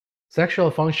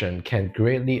Sexual function can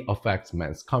greatly affect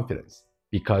men's confidence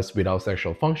because without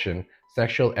sexual function,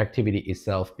 sexual activity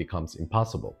itself becomes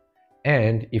impossible.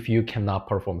 And if you cannot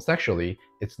perform sexually,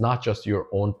 it's not just your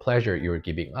own pleasure you're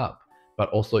giving up, but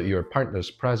also your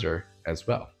partner's pleasure as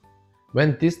well.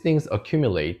 When these things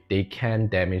accumulate, they can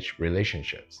damage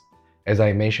relationships. As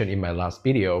I mentioned in my last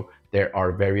video, there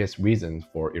are various reasons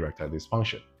for erectile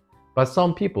dysfunction. But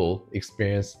some people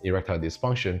experience erectile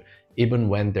dysfunction even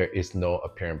when there is no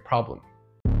apparent problem.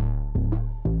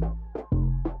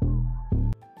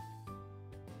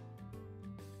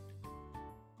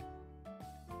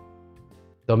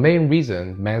 The main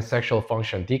reason men's sexual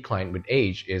function decline with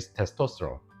age is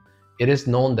testosterone. It is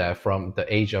known that from the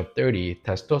age of 30,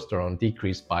 testosterone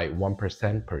decreased by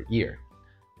 1% per year.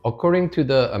 According to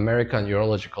the American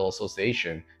Urological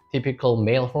Association, typical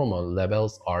male hormone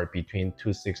levels are between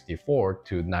 264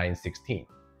 to 916.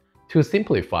 To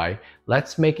simplify,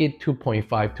 let's make it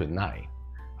 2.5 to 9.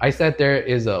 I said there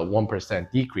is a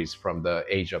 1% decrease from the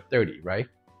age of 30, right?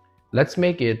 Let's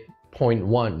make it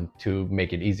 0.1 to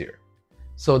make it easier.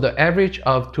 So the average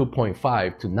of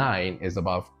 2.5 to 9 is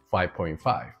about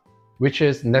 5.5, which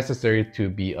is necessary to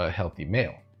be a healthy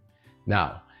male.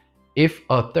 Now, if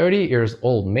a 30 years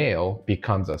old male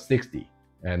becomes a 60,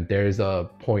 and there's a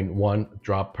 0.1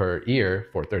 drop per year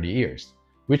for 30 years,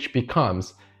 which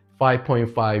becomes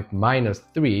 5.5 minus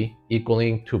 3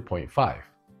 equaling 2.5.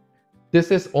 This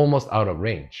is almost out of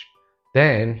range.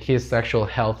 Then his sexual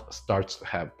health starts to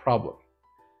have problem.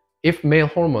 If male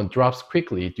hormone drops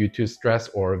quickly due to stress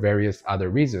or various other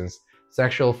reasons,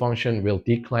 sexual function will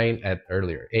decline at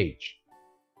earlier age.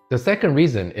 The second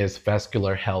reason is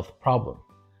vascular health problem.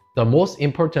 The most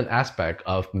important aspect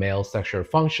of male sexual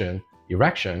function,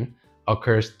 erection,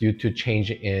 occurs due to change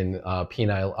in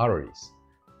penile arteries.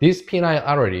 These penile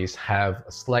arteries have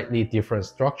a slightly different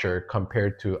structure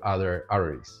compared to other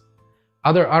arteries.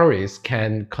 Other arteries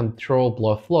can control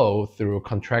blood flow through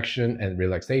contraction and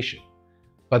relaxation,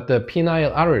 but the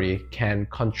penile artery can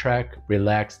contract,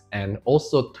 relax, and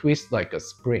also twist like a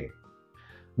spring.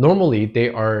 Normally, they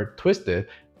are twisted,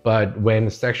 but when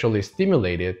sexually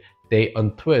stimulated, they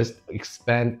untwist,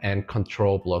 expand, and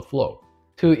control blood flow.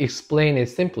 To explain it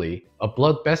simply, a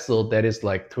blood vessel that is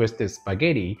like twisted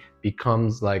spaghetti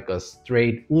becomes like a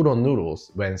straight udon noodles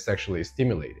when sexually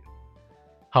stimulated.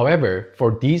 However,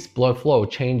 for these blood flow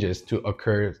changes to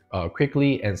occur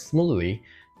quickly and smoothly,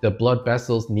 the blood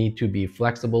vessels need to be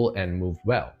flexible and move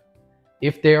well.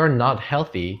 If they are not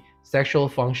healthy, sexual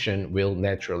function will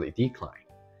naturally decline.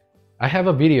 I have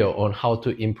a video on how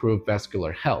to improve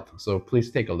vascular health, so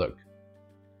please take a look.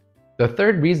 The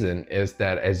third reason is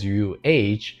that as you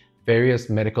age, various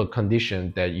medical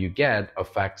conditions that you get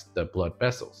affects the blood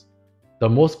vessels. The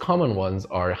most common ones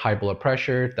are high blood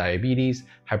pressure, diabetes,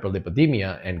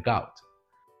 hyperlipidemia, and gout.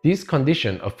 These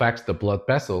conditions affect the blood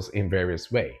vessels in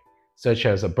various ways, such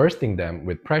as bursting them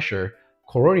with pressure,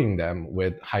 corroding them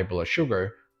with high blood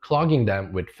sugar, clogging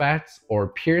them with fats, or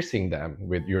piercing them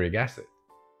with uric acid.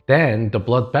 Then the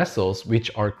blood vessels,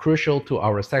 which are crucial to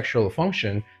our sexual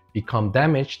function, become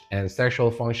damaged and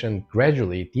sexual function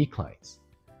gradually declines.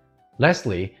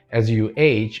 Lastly, as you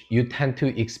age, you tend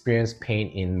to experience pain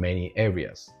in many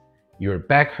areas. Your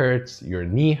back hurts, your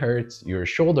knee hurts, your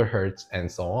shoulder hurts, and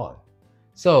so on.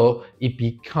 So it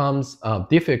becomes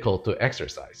difficult to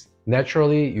exercise.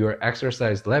 Naturally, your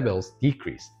exercise levels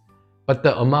decrease, but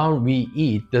the amount we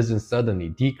eat doesn't suddenly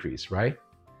decrease, right?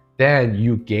 Then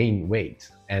you gain weight,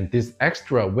 and this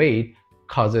extra weight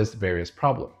causes various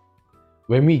problems.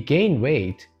 When we gain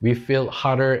weight, we feel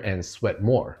hotter and sweat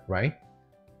more, right?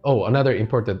 Oh, another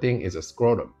important thing is a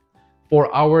scrotum.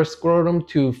 For our scrotum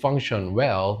to function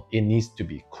well, it needs to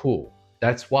be cool.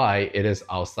 That's why it is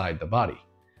outside the body.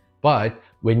 But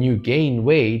when you gain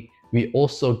weight, we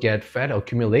also get fat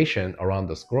accumulation around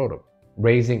the scrotum,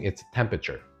 raising its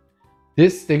temperature.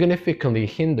 This significantly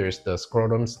hinders the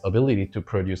scrotum's ability to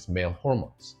produce male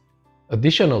hormones.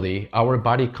 Additionally, our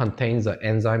body contains an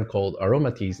enzyme called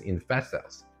aromatase in fat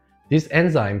cells. This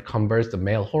enzyme converts the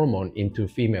male hormone into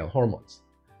female hormones.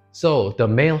 So the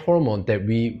male hormone that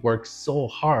we work so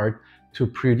hard to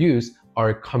produce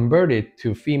are converted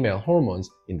to female hormones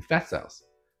in fat cells,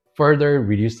 further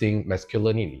reducing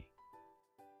masculinity.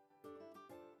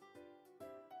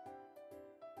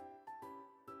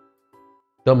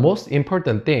 The most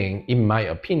important thing, in my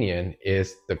opinion,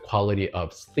 is the quality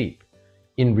of sleep.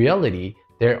 In reality,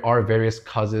 there are various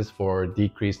causes for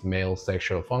decreased male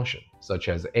sexual function, such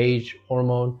as age,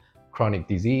 hormone, chronic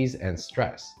disease, and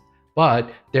stress.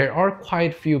 But there are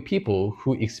quite few people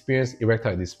who experience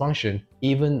erectile dysfunction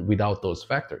even without those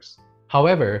factors.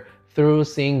 However, Through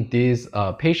seeing these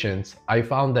patients, I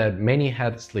found that many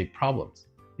had sleep problems,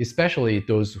 especially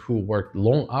those who work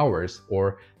long hours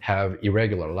or have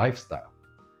irregular lifestyle.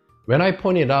 When I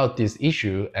pointed out this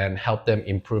issue and helped them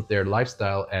improve their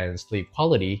lifestyle and sleep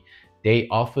quality, they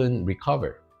often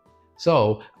recover.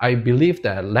 So I believe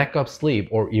that lack of sleep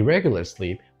or irregular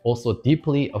sleep also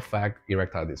deeply affect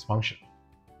erectile dysfunction.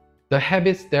 The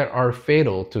habits that are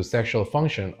fatal to sexual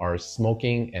function are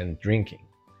smoking and drinking.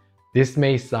 This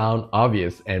may sound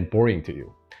obvious and boring to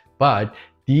you, but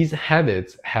these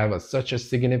habits have such a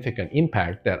significant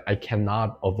impact that I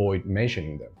cannot avoid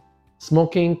mentioning them.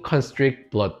 Smoking constricts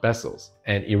blood vessels,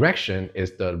 and erection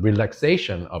is the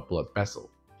relaxation of blood vessels.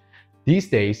 These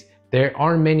days, there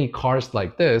aren't many cars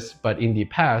like this, but in the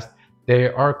past,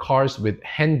 there are cars with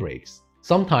handbrakes.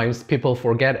 Sometimes people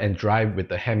forget and drive with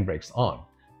the handbrakes on.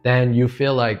 Then you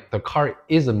feel like the car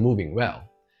isn't moving well.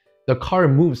 The car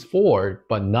moves forward,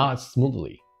 but not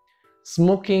smoothly.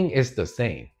 Smoking is the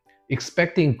same.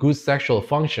 Expecting good sexual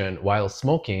function while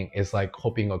smoking is like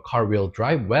hoping a car will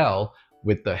drive well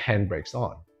with the handbrakes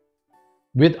on.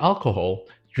 With alcohol,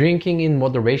 drinking in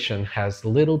moderation has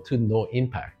little to no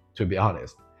impact, to be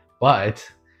honest. But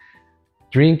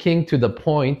drinking to the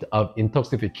point of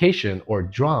intoxication or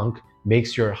drunk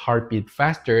makes your heart beat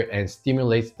faster and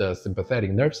stimulates the sympathetic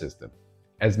nerve system,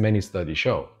 as many studies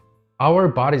show. Our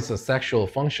body's sexual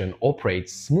function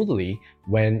operates smoothly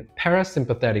when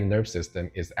parasympathetic nerve system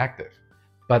is active.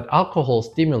 But alcohol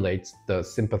stimulates the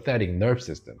sympathetic nerve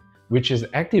system, which is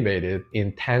activated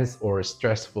in tense or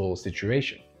stressful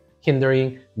situations,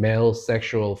 hindering male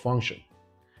sexual function.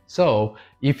 So,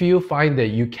 if you find that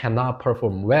you cannot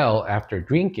perform well after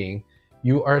drinking,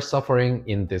 you are suffering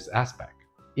in this aspect.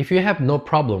 If you have no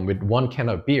problem with 1 can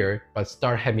of beer but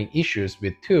start having issues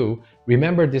with 2,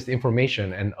 remember this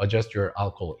information and adjust your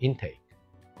alcohol intake.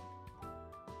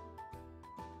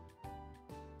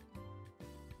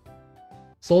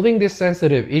 Solving this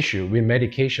sensitive issue with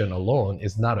medication alone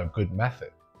is not a good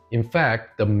method. In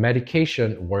fact, the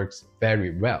medication works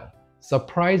very well,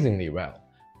 surprisingly well.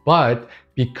 But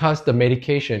because the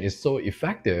medication is so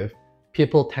effective,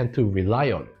 people tend to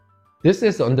rely on it. This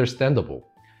is understandable.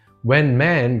 When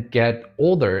men get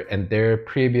older and their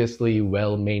previously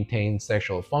well-maintained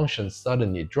sexual functions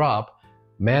suddenly drop,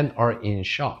 men are in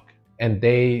shock and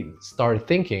they start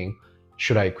thinking,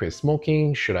 should I quit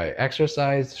smoking? Should I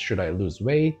exercise? Should I lose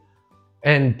weight?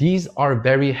 And these are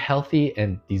very healthy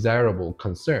and desirable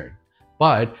concerns.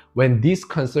 But when these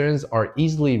concerns are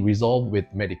easily resolved with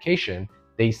medication,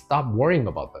 they stop worrying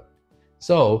about them.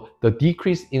 So the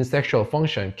decrease in sexual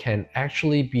function can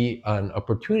actually be an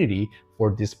opportunity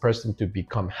for this person to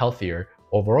become healthier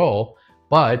overall,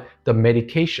 but the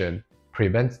medication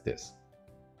prevents this.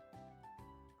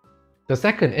 The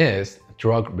second is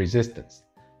drug resistance.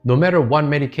 No matter what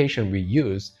medication we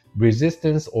use,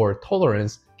 resistance or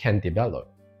tolerance can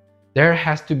develop. There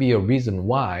has to be a reason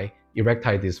why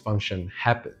erectile dysfunction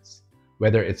happens,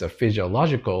 whether it's a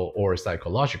physiological or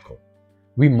psychological.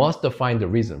 We must define the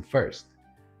reason first.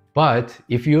 But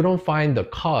if you don't find the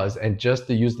cause and just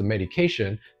use the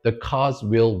medication, the cause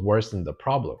will worsen the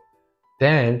problem.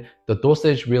 Then the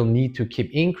dosage will need to keep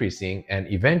increasing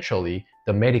and eventually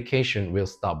the medication will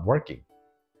stop working.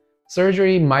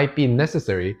 Surgery might be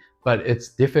necessary, but it's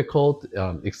difficult,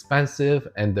 expensive,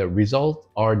 and the results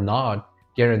are not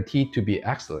guaranteed to be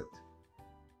excellent.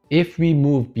 If we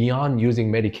move beyond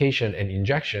using medication and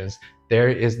injections, there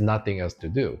is nothing else to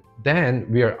do. Then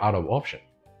we are out of option.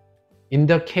 In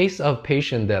the case of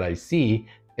patients that I see,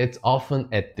 it's often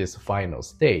at this final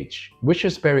stage, which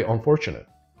is very unfortunate.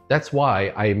 That's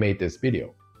why I made this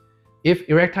video. If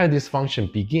erectile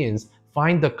dysfunction begins,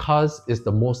 find the cause is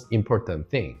the most important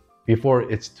thing before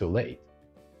it's too late.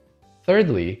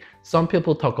 Thirdly, some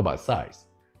people talk about size.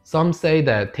 Some say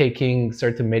that taking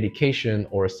certain medication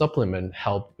or supplement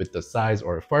help with the size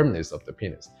or firmness of the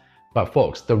penis. But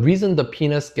folks, the reason the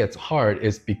penis gets hard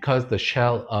is because the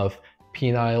shell of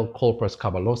penile corpus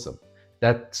callosum,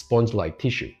 that sponge-like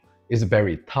tissue, is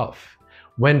very tough.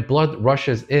 When blood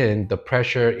rushes in, the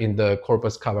pressure in the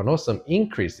corpus callosum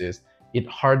increases, it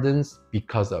hardens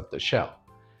because of the shell.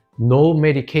 No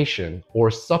medication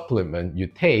or supplement you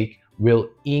take will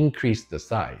increase the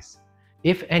size.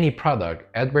 If any product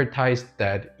advertised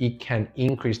that it can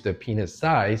increase the penis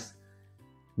size,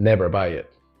 never buy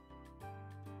it.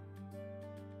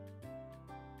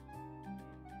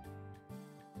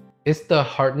 It's the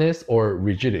hardness or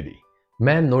rigidity.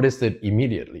 Men notice it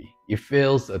immediately. It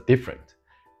feels different.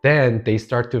 Then they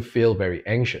start to feel very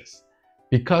anxious.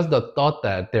 Because the thought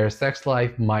that their sex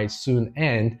life might soon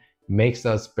end makes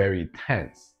us very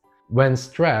tense. When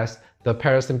stressed, the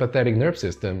parasympathetic nerve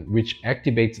system, which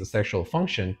activates sexual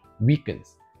function,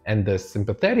 weakens, and the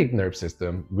sympathetic nerve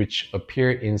system, which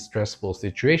appears in stressful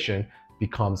situations,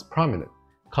 becomes prominent,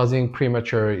 causing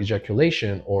premature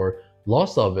ejaculation or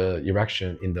loss of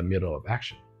erection in the middle of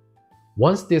action.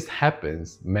 Once this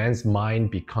happens, man's mind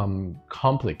becomes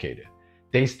complicated.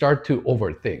 They start to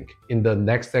overthink. In the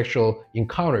next sexual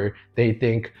encounter, they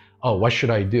think, oh, what should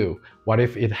I do? What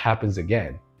if it happens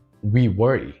again? We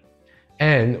worry.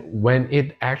 And when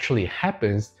it actually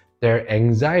happens, their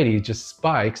anxiety just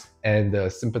spikes and the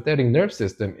sympathetic nerve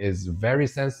system is very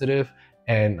sensitive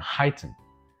and heightened.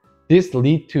 This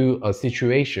leads to a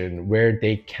situation where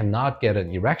they cannot get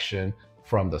an erection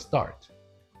from the start.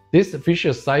 This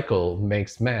vicious cycle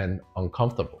makes men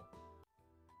uncomfortable.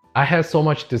 I had so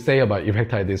much to say about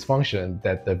erectile dysfunction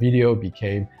that the video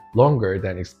became longer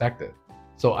than expected,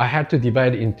 so I had to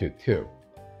divide it into two.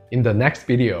 In the next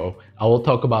video, I will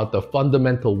talk about the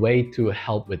fundamental way to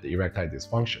help with erectile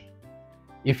dysfunction.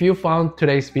 If you found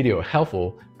today's video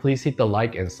helpful, please hit the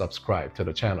like and subscribe to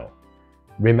the channel.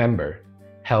 Remember,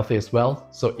 health is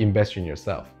wealth, so invest in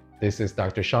yourself. This is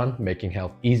Dr. Sean, making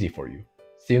health easy for you.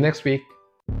 See you next week.